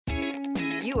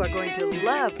You are going to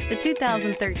love the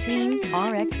 2013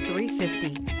 RX 350.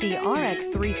 The RX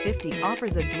 350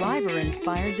 offers a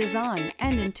driver-inspired design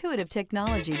and intuitive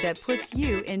technology that puts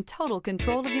you in total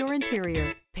control of your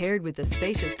interior. Paired with a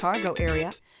spacious cargo area,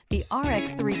 the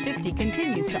RX 350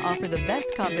 continues to offer the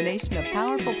best combination of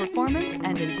powerful performance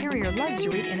and interior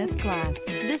luxury in its class.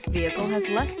 This vehicle has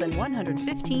less than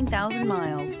 115,000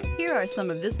 miles. Here are some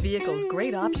of this vehicle's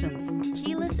great options: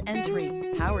 keyless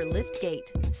entry, power lift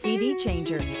gate, CD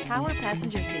changer, power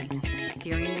passenger seat,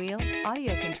 steering wheel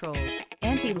audio controls,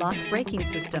 anti-lock braking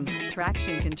system,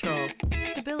 traction control,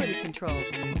 stability control,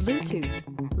 Bluetooth,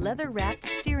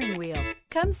 leather-wrapped steering wheel.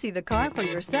 Come see the car for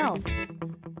yourself.